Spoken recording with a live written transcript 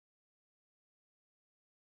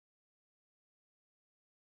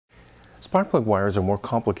Spark plug wires are more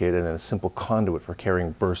complicated than a simple conduit for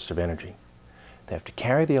carrying bursts of energy. They have to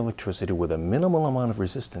carry the electricity with a minimal amount of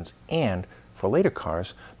resistance, and for later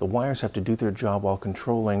cars, the wires have to do their job while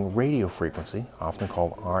controlling radio frequency, often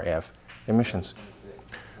called RF, emissions.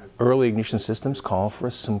 Early ignition systems call for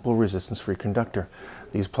a simple resistance-free conductor.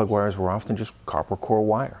 These plug wires were often just copper core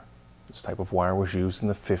wire. This type of wire was used in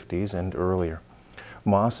the 50s and earlier.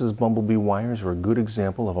 Moss's Bumblebee wires are a good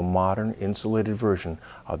example of a modern insulated version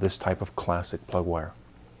of this type of classic plug wire.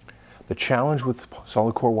 The challenge with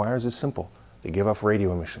solid core wires is simple. They give off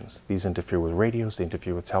radio emissions. These interfere with radios, they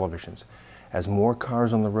interfere with televisions. As more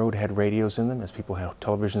cars on the road had radios in them, as people had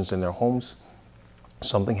televisions in their homes,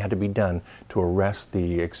 something had to be done to arrest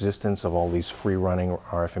the existence of all these free-running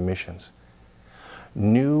RF emissions.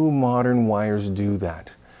 New modern wires do that.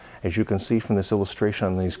 As you can see from this illustration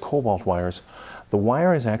on these cobalt wires, the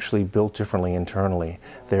wire is actually built differently internally.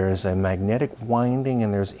 There is a magnetic winding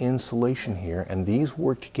and there's insulation here, and these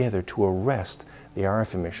work together to arrest the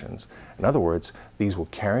RF emissions. In other words, these will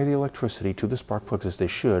carry the electricity to the spark plugs as they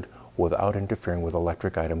should without interfering with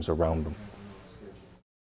electric items around them.